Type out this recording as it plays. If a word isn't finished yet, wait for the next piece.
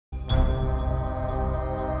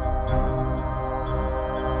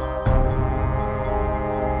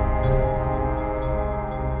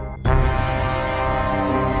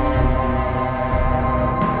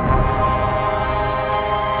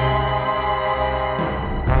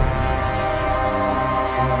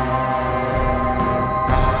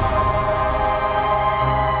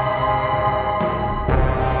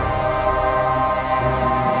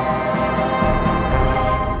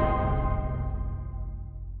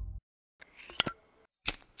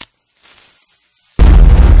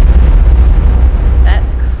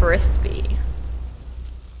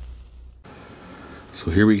So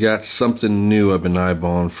here we got something new I've been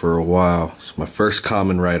eyeballing for a while. It's my first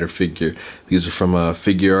Kamen Rider figure. These are from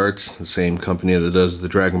Figuarts, the same company that does the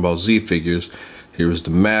Dragon Ball Z figures. Here is the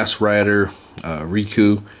Mask Rider,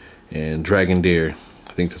 Riku, and Dragon Deer.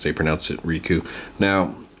 I think that they pronounce it Riku.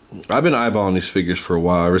 Now, I've been eyeballing these figures for a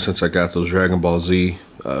while, ever since I got those Dragon Ball Z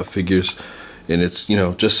figures. And it's,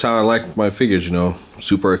 just how I like my figures,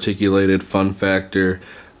 super articulated, fun factor,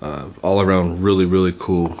 all around really, really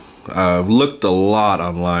cool. I've looked a lot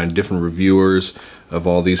online, different reviewers of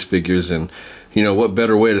all these figures, and what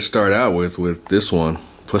better way to start out with this one.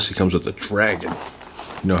 Plus he comes with a dragon.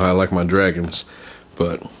 You know how I like my dragons.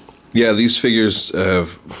 But yeah, these figures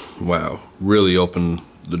have, wow, really opened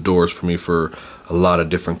the doors for me for a lot of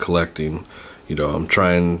different collecting. I'm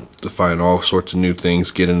trying to find all sorts of new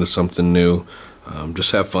things, get into something new,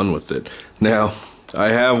 just have fun with it. Now, I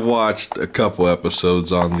have watched a couple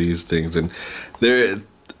episodes on these things, and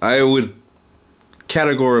I would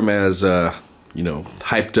categorize them as,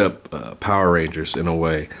 hyped up Power Rangers in a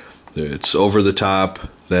way. It's over the top,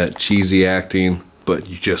 that cheesy acting, but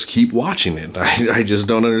you just keep watching it. I just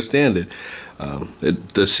don't understand it.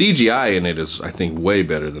 The CGI in it is, I think, way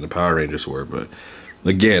better than the Power Rangers were, but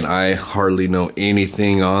again, I hardly know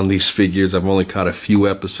anything on these figures. I've only caught a few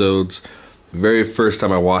episodes. The very first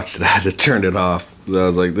time I watched it, I had to turn it off. I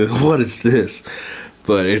was like, what is this?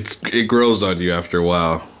 But it grows on you after a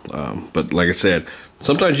while. But like I said,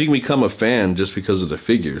 sometimes you can become a fan just because of the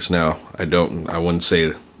figures. Now, I wouldn't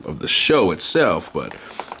say of the show itself, but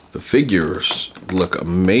the figures look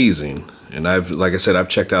amazing. And like I said, I've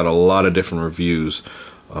checked out a lot of different reviews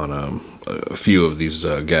on a few of these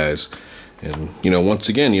guys. And once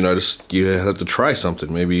again, you have to try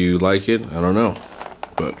something. Maybe you like it, I don't know.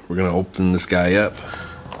 But we're gonna open this guy up.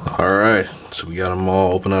 Alright, so we got them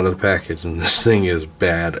all open out of the package, and this thing is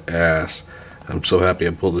badass. I'm so happy I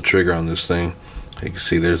pulled the trigger on this thing. You can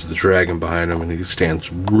see there's the dragon behind him, and he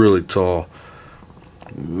stands really tall.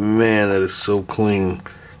 Man, that is so clean.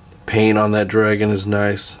 The paint on that dragon is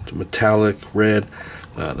nice. It's metallic red.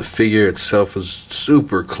 The figure itself is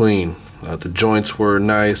super clean. The joints were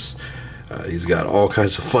nice. He's got all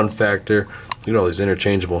kinds of fun factor. Look at all these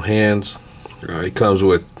interchangeable hands. He comes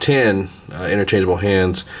with 10 interchangeable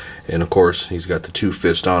hands, and of course he's got the 2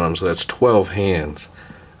 fists on him, so that's 12 hands.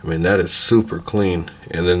 I mean, that is super clean.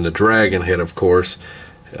 And then the dragon head, of course,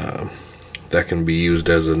 that can be used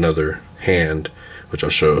as another hand, which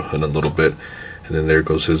I'll show in a little bit. And then there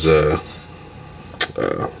goes his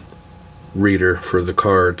reader for the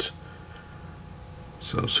cards.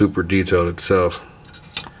 So super detailed itself.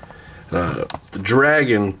 The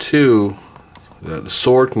dragon too, the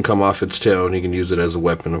sword can come off its tail, and he can use it as a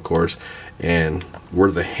weapon, of course. And where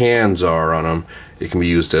the hands are on him, it can be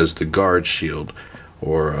used as the guard shield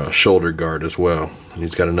or a shoulder guard as well. And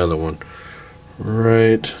he's got another one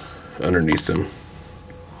right underneath him.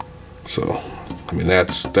 So, I mean,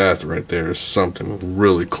 that right there is something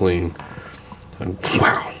really clean. And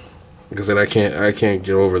wow, like I said, I can't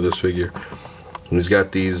get over this figure. And he's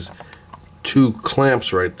got these 2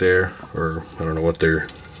 clamps right there, or I don't know what they're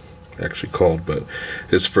actually called, but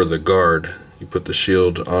it's for the guard. You put the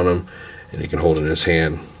shield on him, and he can hold it in his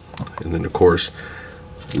hand. And then, of course,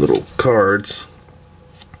 little cards.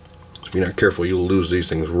 So if you're not careful, you'll lose these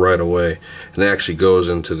things right away. And it actually goes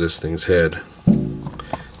into this thing's head.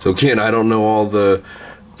 So again, I don't know all the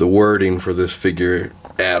wording for this figure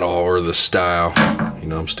at all, or the style.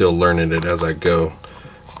 I'm still learning it as I go.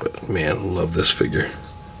 But man, I love this figure.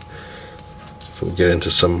 So we'll get into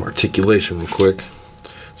some articulation real quick.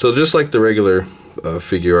 So just like the regular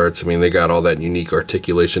Figuarts, I mean, they got all that unique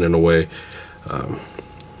articulation in a way. You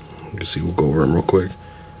can see, we'll go over them real quick.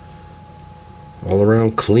 All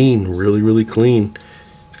around clean, really, really clean.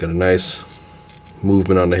 It's got a nice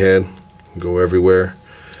movement on the head, go everywhere.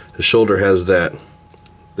 The shoulder has that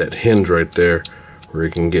hinge right there where you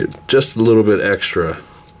can get just a little bit extra,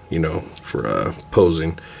 for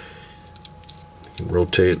posing. You can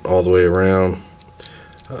rotate all the way around.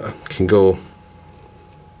 Can go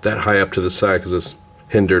that high up to the side because it's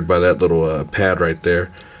hindered by that little pad right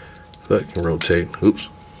there. So it can rotate. Oops.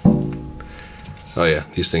 Oh yeah,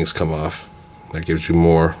 these things come off. That gives you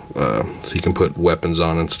more, so you can put weapons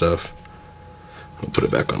on and stuff. I'll put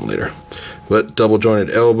it back on later. But double jointed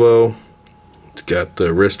elbow. It's got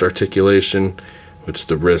the wrist articulation, which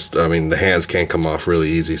the hands can't come off really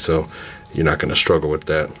easy, so you're not going to struggle with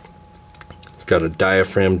that. It's got a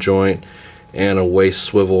diaphragm joint and a waist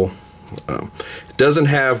swivel. It doesn't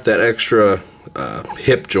have that extra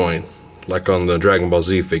hip joint like on the Dragon Ball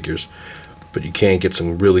Z figures, but you can get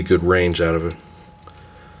some really good range out of it.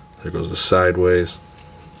 There goes the sideways.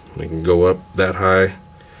 We can go up that high.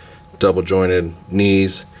 double jointed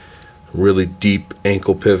knees, really deep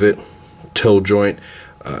ankle pivot, toe joint.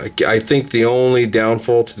 I think the only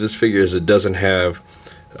downfall to this figure is it doesn't have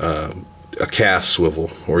a calf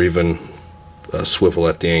swivel or even a swivel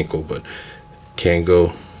at the ankle, but can't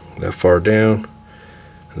go that far down,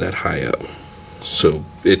 that high up. So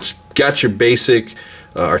it's got your basic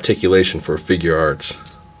articulation for figure arts,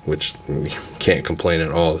 which you can't complain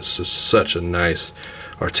at all. This is such a nice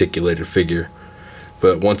articulated figure.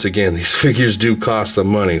 But once again, these figures do cost some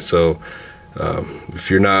money, so if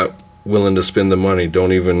you're not willing to spend the money,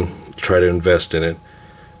 don't even try to invest in it.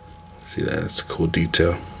 See that? It's a cool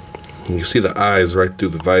detail. You can see the eyes right through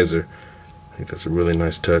the visor. I think that's a really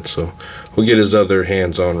nice touch. So we'll get his other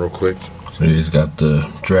hands on real quick. So he's got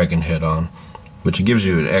the dragon head on, which gives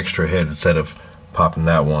you an extra head instead of popping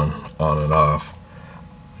that one on and off.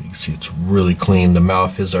 You can see it's really clean. The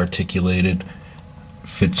mouth is articulated,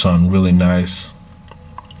 fits on really nice.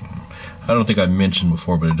 I don't think I mentioned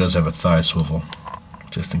before, but it does have a thigh swivel,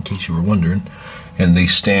 just in case you were wondering. And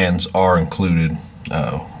these stands are included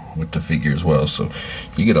with the figure as well, so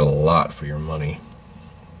you get a lot for your money.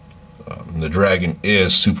 The dragon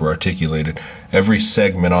is super articulated. Every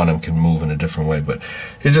segment on him can move in a different way, but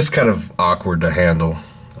it's just kind of awkward to handle.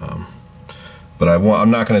 But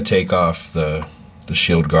I'm not going to take off the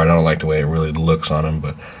shield guard. I don't like the way it really looks on him,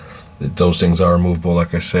 but those things are removable,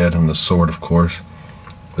 like I said, and the sword, of course.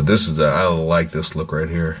 But this is I like this look right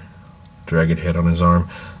here. Dragon head on his arm.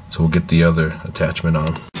 So we'll get the other attachment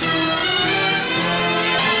on.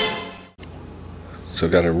 So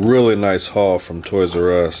got a really nice haul from Toys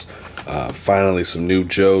R Us. Finally some new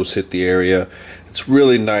Joes hit the area. It's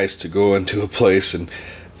really nice to go into a place and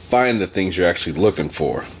find the things you're actually looking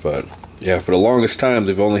for. But yeah, for the longest time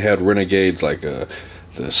they've only had Renegades like the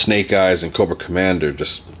Snake Eyes and Cobra Commander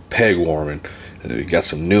just peg warming. And we got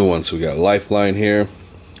some new ones. So we got Lifeline here.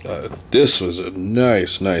 This was a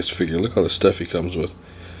nice figure. Look all the stuff he comes with.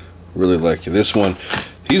 Really like it. This one,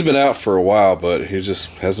 he's been out for a while, but he just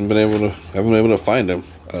haven't been able to find him.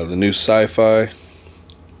 The new Sci-Fi.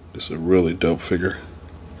 This is a really dope figure.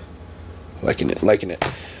 Liking it.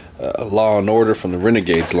 Law and Order from the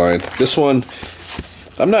Renegades line. This one,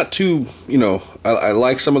 I'm not too, I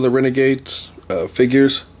like some of the Renegades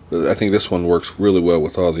figures, but I think this one works really well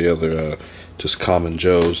with all the other just common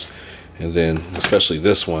Joes. And then especially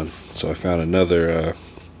this one. So I found another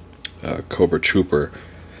Cobra Trooper.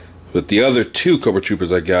 But the other two Cobra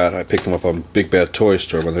Troopers I picked them up on Big Bad Toy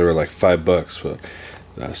Store when they were like $5.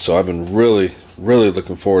 But so I've been really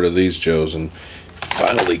looking forward to these Joes, and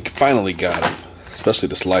finally got them. Especially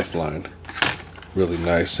this Lifeline, really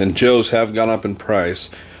nice. And Joes have gone up in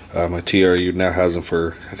price. My TRU now has them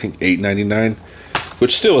for I think $8.99,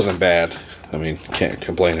 which still isn't bad. I mean, can't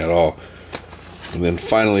complain at all. And then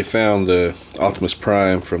finally found the Optimus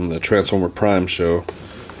Prime from the Transformer Prime show.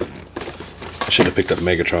 I should have picked up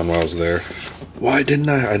Megatron while I was there. Why didn't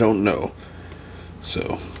I? I don't know.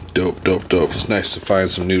 So, dope. It's nice to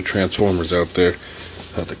find some new Transformers out there.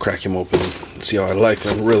 I'll have to crack him open and see how I like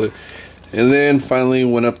him, really. And then finally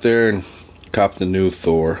went up there and copped the new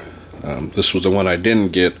Thor. This was the one I didn't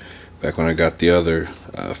get back when I got the other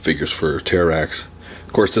figures for Terrax.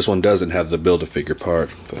 Of course, this one doesn't have the Build-A-Figure part,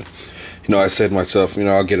 but I said to myself,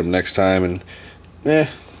 I'll get him next time, and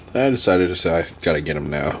I decided to say I gotta get him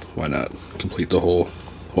now. Why not complete the whole,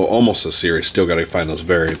 almost a series. Still gotta find those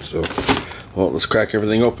variants. So, well, let's crack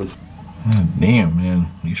everything open. God damn, man,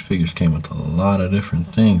 these figures came with a lot of different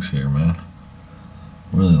things here, man.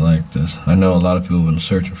 Really like this. I know a lot of people have been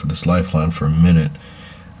searching for this Lifeline for a minute.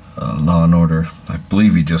 Law and Order, I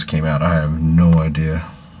believe he just came out. I have no idea.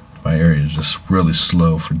 My area is just really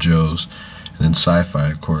slow for Joes. And then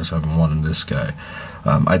Sci-Fi, of course, I've been wanting this guy.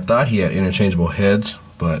 I thought he had interchangeable heads,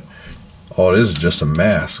 but all it is just a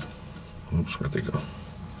mask. Oops, where'd they go?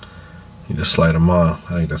 You just slide them on.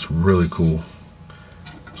 I think that's really cool.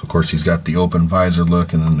 So, of course, he's got the open visor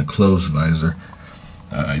look and then the closed visor.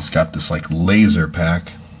 He's got this, like, laser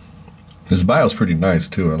pack. His bio's pretty nice,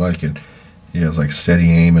 too. I like it. He has, like,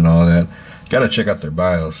 steady aim and all that. Gotta check out their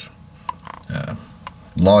bios.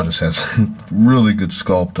 Law just has really good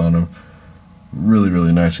sculpt on him.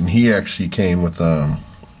 Really nice. And he actually came with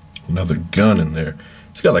another gun in there.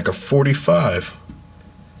 He's got like a 45.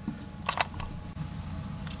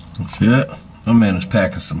 See that? My man is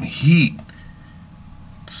packing some heat.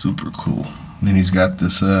 Super cool. And then he's got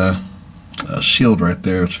this shield right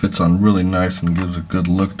there, which fits on really nice and gives a good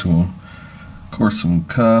look to him. Of course, some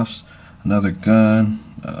cuffs, another gun,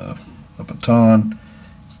 a baton.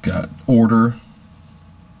 It's got order.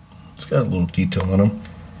 It's got a little detail on him.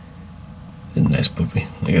 Nice puppy.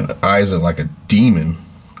 Look at the eyes are like a demon.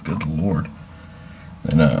 Good lord.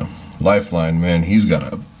 And Lifeline, man, he's got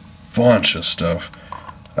a bunch of stuff.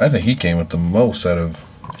 I think he came with the most out of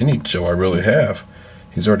any Joe I really have.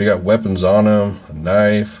 He's already got weapons on him, a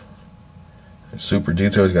knife, super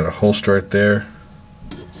detail. He's got a holster right there.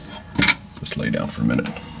 Just lay down for a minute.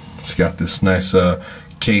 It's got this nice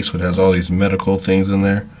case which has all these medical things in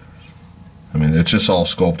there. I mean, it's just all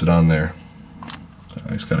sculpted on there.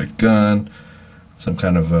 He's got a gun, some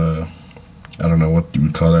kind of I don't know what you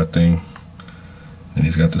would call that thing. And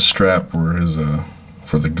he's got the strap where his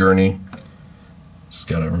for the gurney. He's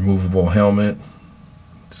got a removable helmet.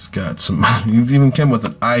 He's got some. He even came with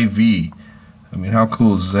an IV. I mean, how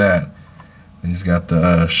cool is that? And he's got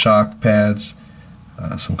the shock pads,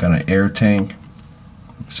 some kind of air tank.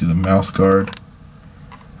 See the mouth guard.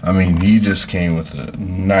 I mean, he just came with a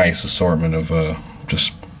nice assortment of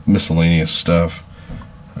just miscellaneous stuff.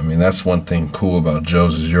 I mean, that's one thing cool about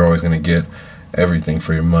Joe's is you're always going to get everything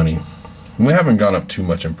for your money. And we haven't gone up too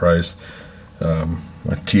much in price.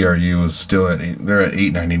 My TRU is still at they're at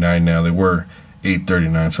 $8.99 now. They were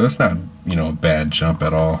 $8.39, so that's not, you know, a bad jump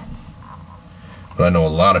at all. But I know a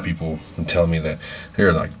lot of people tell me that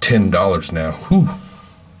they're like $10 now. Whew.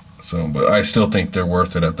 So, but I still think they're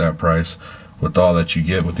worth it at that price with all that you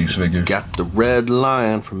get with these figures. Got the Red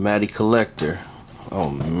Lion from Matty Collector. Oh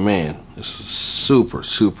man, this is super,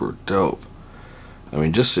 super dope. I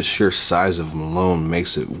mean, just the sheer size of him alone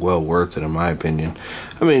makes it well worth it, in my opinion.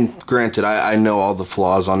 I mean, granted, I know all the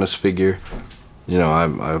flaws on this figure. You know,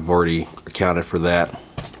 I've already accounted for that.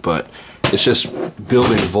 But it's just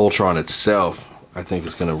building Voltron itself, I think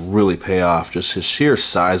is going to really pay off. Just his sheer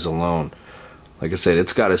size alone. Like I said,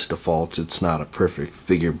 it's got its defaults. It's not a perfect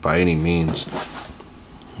figure by any means.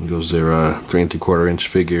 It goes their 3 3/4 inch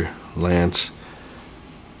figure, Lance.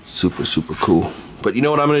 Super, super cool. But you know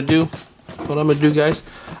what I'm going to do? What I'm going to do, guys?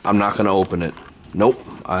 I'm not going to open it. Nope.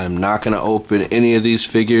 I'm not going to open any of these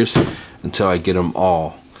figures until I get them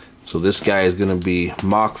all. So this guy is going to be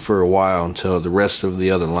mocked for a while until the rest of the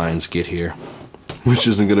other lines get here. Which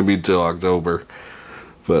isn't going to be till October.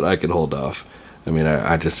 But I can hold off. I mean,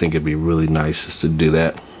 I just think it'd be really nice just to do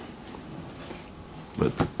that.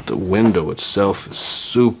 But the window itself is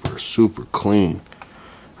super, super clean.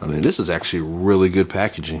 I mean, this is actually really good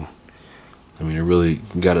packaging. I mean, it really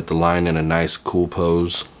got it the line in a nice, cool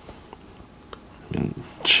pose. I mean,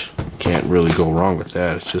 can't really go wrong with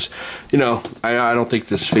that. It's just, you know, I don't think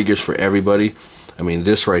this figure's for everybody. I mean,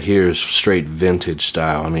 this right here is straight vintage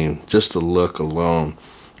style. I mean, just the look alone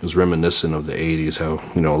is reminiscent of the 80s, how,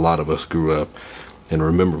 you know, a lot of us grew up and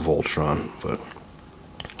remember Voltron. But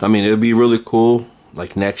I mean, it would be really cool,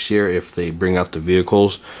 like next year, if they bring out the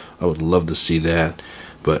vehicles. I would love to see that,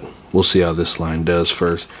 but we'll see how this line does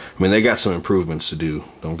first. I mean, they got some improvements to do,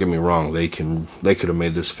 don't get me wrong. They could have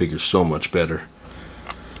made this figure so much better.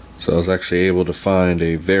 So I was actually able to find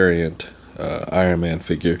a variant Iron Man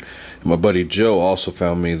figure. And my buddy Joe also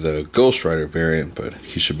found me the Ghost Rider variant, but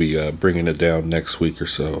he should be bringing it down next week or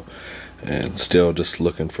so. And still just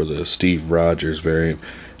looking for the Steve Rogers variant,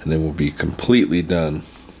 and then we'll be completely done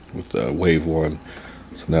with Wave 1.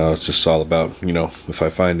 So now it's just all about, you know, if I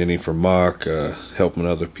find any for mock, helping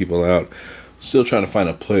other people out. Still trying to find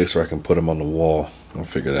a place where I can put them on the wall. I'll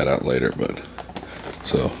figure that out later, but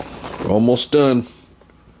so we're almost done.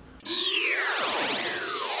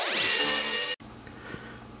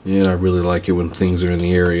 And I really like it when things are in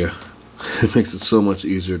the area. It makes it so much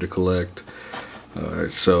easier to collect.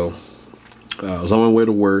 Alright, so I was on my way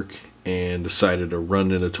to work and decided to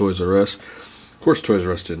run into Toys R Us. Of course, Toys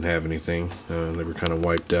R Us didn't have anything. They were kind of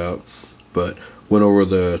wiped out. But went over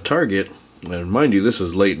the Target, and mind you, this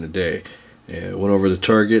is late in the day. And went over the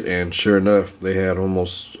Target, and sure enough, they had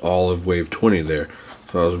almost all of Wave 20 there.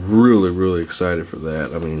 So I was really, really excited for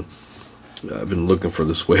that. I mean, I've been looking for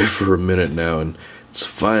this wave for a minute now, and it's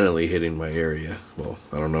finally hitting my area. Well,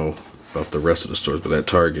 I don't know about the rest of the stores, but that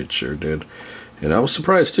Target sure did. And I was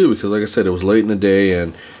surprised too, because like I said, it was late in the day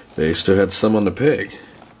and they still had some on the peg.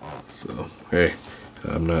 So, hey,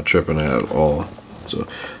 I'm not tripping at all. So,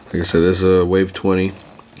 like I said, this is Wave 20.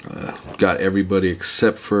 Got everybody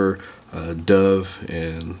except for Dove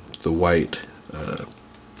and the white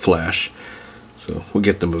Flash. So, we'll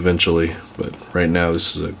get them eventually. But right now,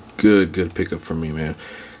 this is a good pickup for me, man.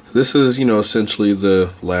 This is, you know, essentially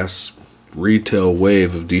the last retail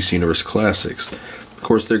wave of DC Universe Classics. Of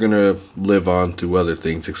course, they're going to live on through other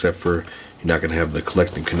things, except for you're not going to have the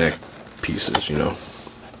collect and connect pieces, you know.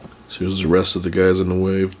 So here's the rest of the guys in the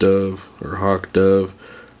wave. Dove, or Hawk Dove,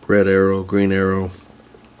 Red Arrow, Green Arrow,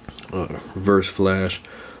 Reverse Flash,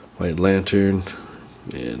 White Lantern,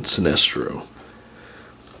 and Sinestro.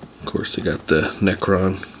 Of course, they got the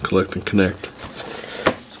Necron, collect and connect.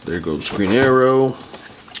 So there goes Green Arrow.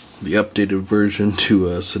 the updated version to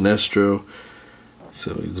Sinestro.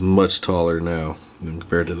 So he's much taller now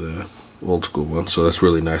compared to the old school one. So that's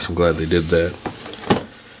really nice. I'm glad they did that.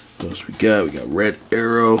 What else we got? We got Red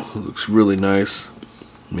Arrow. Looks really nice.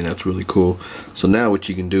 I mean, that's really cool. So now what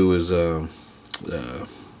you can do is the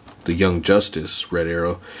Young Justice Red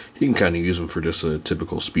Arrow, you can kind of use them for just a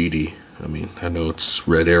typical Speedy. I mean, I know it's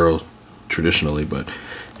Red Arrow traditionally, but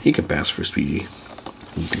he can pass for Speedy.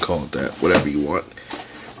 You can call it that, whatever you want.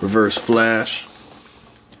 Reverse Flash.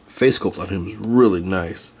 Face sculpt on him is really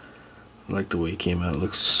nice. I like the way he came out. It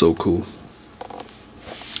looks so cool.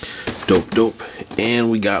 Dope.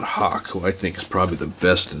 And we got Hawk, who I think is probably the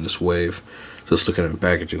best in this wave. Just looking at the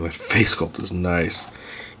packaging, that face sculpt is nice.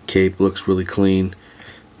 Cape looks really clean.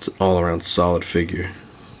 It's an all-around solid figure.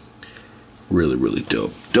 Really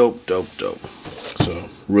dope. Dope. So,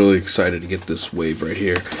 really excited to get this wave right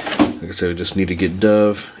here. Like I said, we just need to get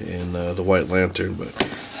Dove and the White Lantern, but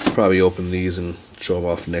I'll probably open these and show them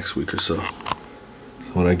off next week or so.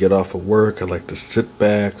 When I get off of work, I like to sit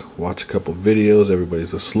back, watch a couple videos.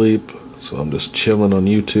 Everybody's asleep, so I'm just chilling on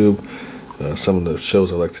YouTube. Some of the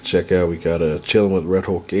shows I like to check out, we got Chilling with Red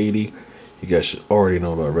Hulk 80. You guys should already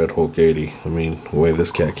know about Red Hulk 80. I mean, the way this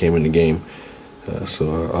cat came in the game.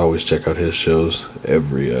 So I always check out his shows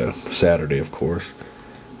every Saturday, of course.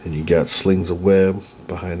 And you got Slings of Web,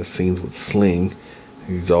 behind the scenes with Sling.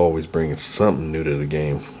 He's always bringing something new to the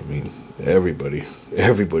game. I mean, everybody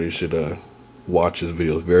should watch his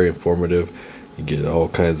videos. Very informative. You get all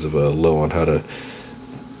kinds of low on how to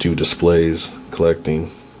do displays, collecting,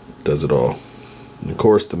 does it all. And of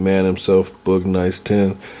course, the man himself, Boog Nice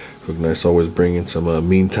 10. Boog Nice always bringing some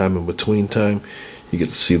mean time in between time. You get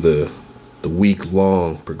to see the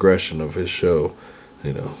week-long progression of his show.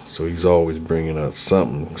 You know, so he's always bringing out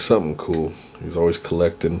something cool. He's always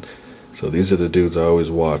collecting. So these are the dudes I always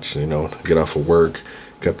watch. You know, get off of work,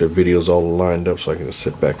 got their videos all lined up, so I can just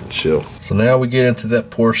sit back and chill. So now we get into that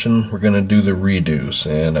portion. We're gonna do the redos,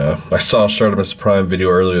 and I saw Shartimus Prime video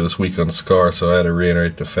earlier this week on Scar, so I had to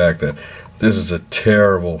reiterate the fact that this is a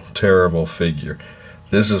terrible figure.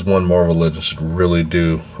 This is one Marvel Legends should really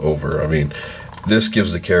do over. I mean, this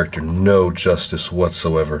gives the character no justice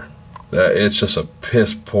whatsoever. It's just a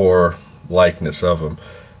piss poor likeness of him.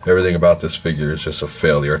 Everything about this figure is just a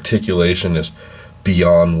fail. The articulation is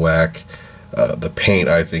beyond whack. The paint,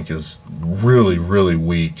 I think, is really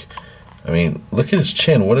weak. I mean, look at his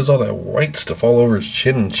chin. What is all that white stuff all over his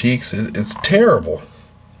chin and cheeks? It's terrible.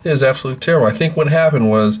 It is absolutely terrible. I think what happened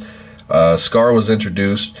was Scar was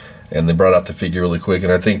introduced, and they brought out the figure really quick,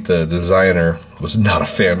 and I think the designer was not a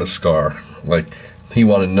fan of Scar. Like, he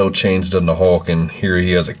wanted no change done to Hulk, and here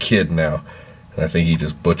he has a kid now. And I think he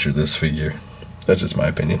just butchered this figure. That's just my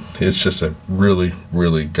opinion. It's just a really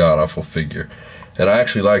god-awful figure. And I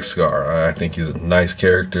actually like Scar. I think he's a nice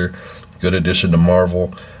character, good addition to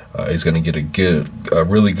Marvel. He's going to get a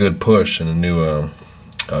really good push in the new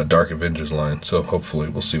Dark Avengers line. So hopefully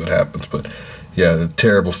we'll see what happens. But yeah, the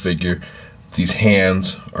terrible figure. These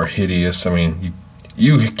hands are hideous. I mean,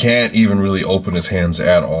 you can't even really open his hands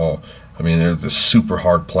at all. I mean, they're super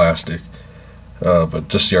hard plastic, but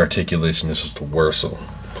just the articulation is just the worst, so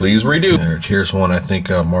please redo. Here's one I think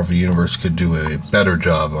Marvel Universe could do a better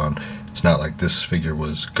job on. It's not like this figure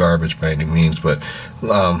was garbage by any means, but,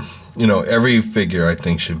 you know, every figure I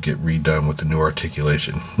think should get redone with the new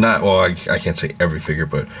articulation. Not, well, I can't say every figure,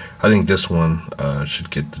 but I think this one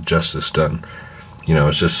should get the justice done. You know,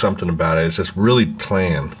 it's just something about it. It's just really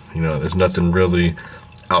plain. You know, there's nothing really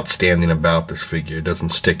outstanding about this figure. It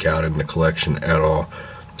doesn't stick out in the collection at all.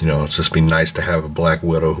 You know, it's just be nice to have a Black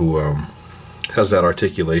Widow who has that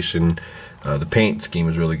articulation. The paint scheme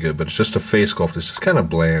is really good, but it's just a face sculpt. It's just kind of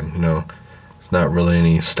bland. You know, it's not really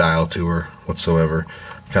any style to her whatsoever.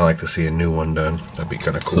 Kind of like to see a new one done. That'd be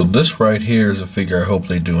kind of cool. So this right here is a figure I hope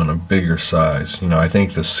they do in a bigger size. You know, I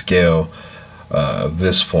think the scale of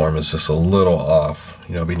this form is just a little off.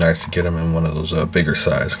 You know, it'd be nice to get him in one of those bigger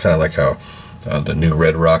size, kind of like how the new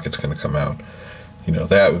Red Rocket's going to come out. You know,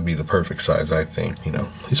 that would be the perfect size, I think. You know,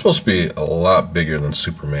 he's supposed to be a lot bigger than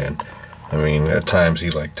Superman. I mean, at times he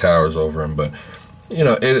like towers over him, but you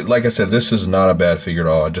know, like I said, this is not a bad figure at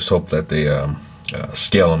all. I just hope that they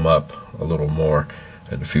scale him up a little more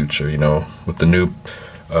in the future. You know, with the new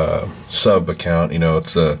sub account, you know,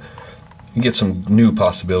 it's you get some new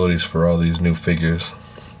possibilities for all these new figures.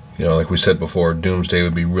 You know, like we said before, Doomsday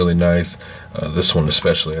would be really nice. This one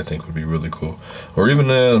especially, I think, would be really cool. Or even,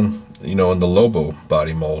 you know, in the Lobo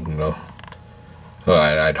body mold, you know. Well,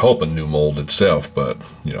 I'd hope a new mold itself, but,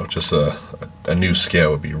 you know, just a new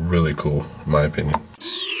scale would be really cool, in my opinion.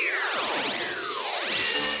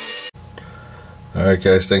 Alright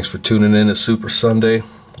guys, thanks for tuning in. It's Super Sunday.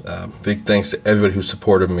 Big thanks to everybody who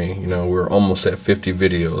supported me. You know, we're almost at 50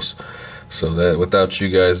 videos, so that without you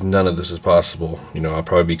guys, none of this is possible. You know, I'll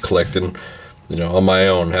probably be collecting, you know, on my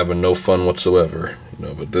own, having no fun whatsoever. You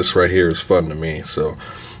know, but this right here is fun to me. So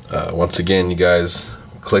once again, you guys,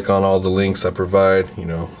 click on all the links I provide. You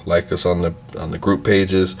know, like us on the group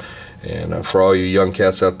pages, and for all you young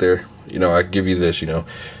cats out there, you know, I give you this. You know,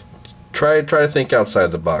 try to think outside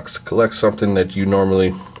the box. Collect something that you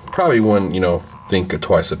normally probably wouldn't, you know, think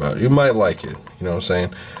twice about. You might like it. You know what I'm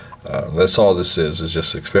saying? That's all this is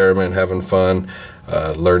just experiment, having fun,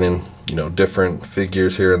 learning, you know, different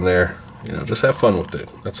figures here and there. You know, just have fun with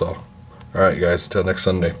it. That's all. Alright guys, until next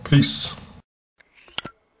Sunday. Peace.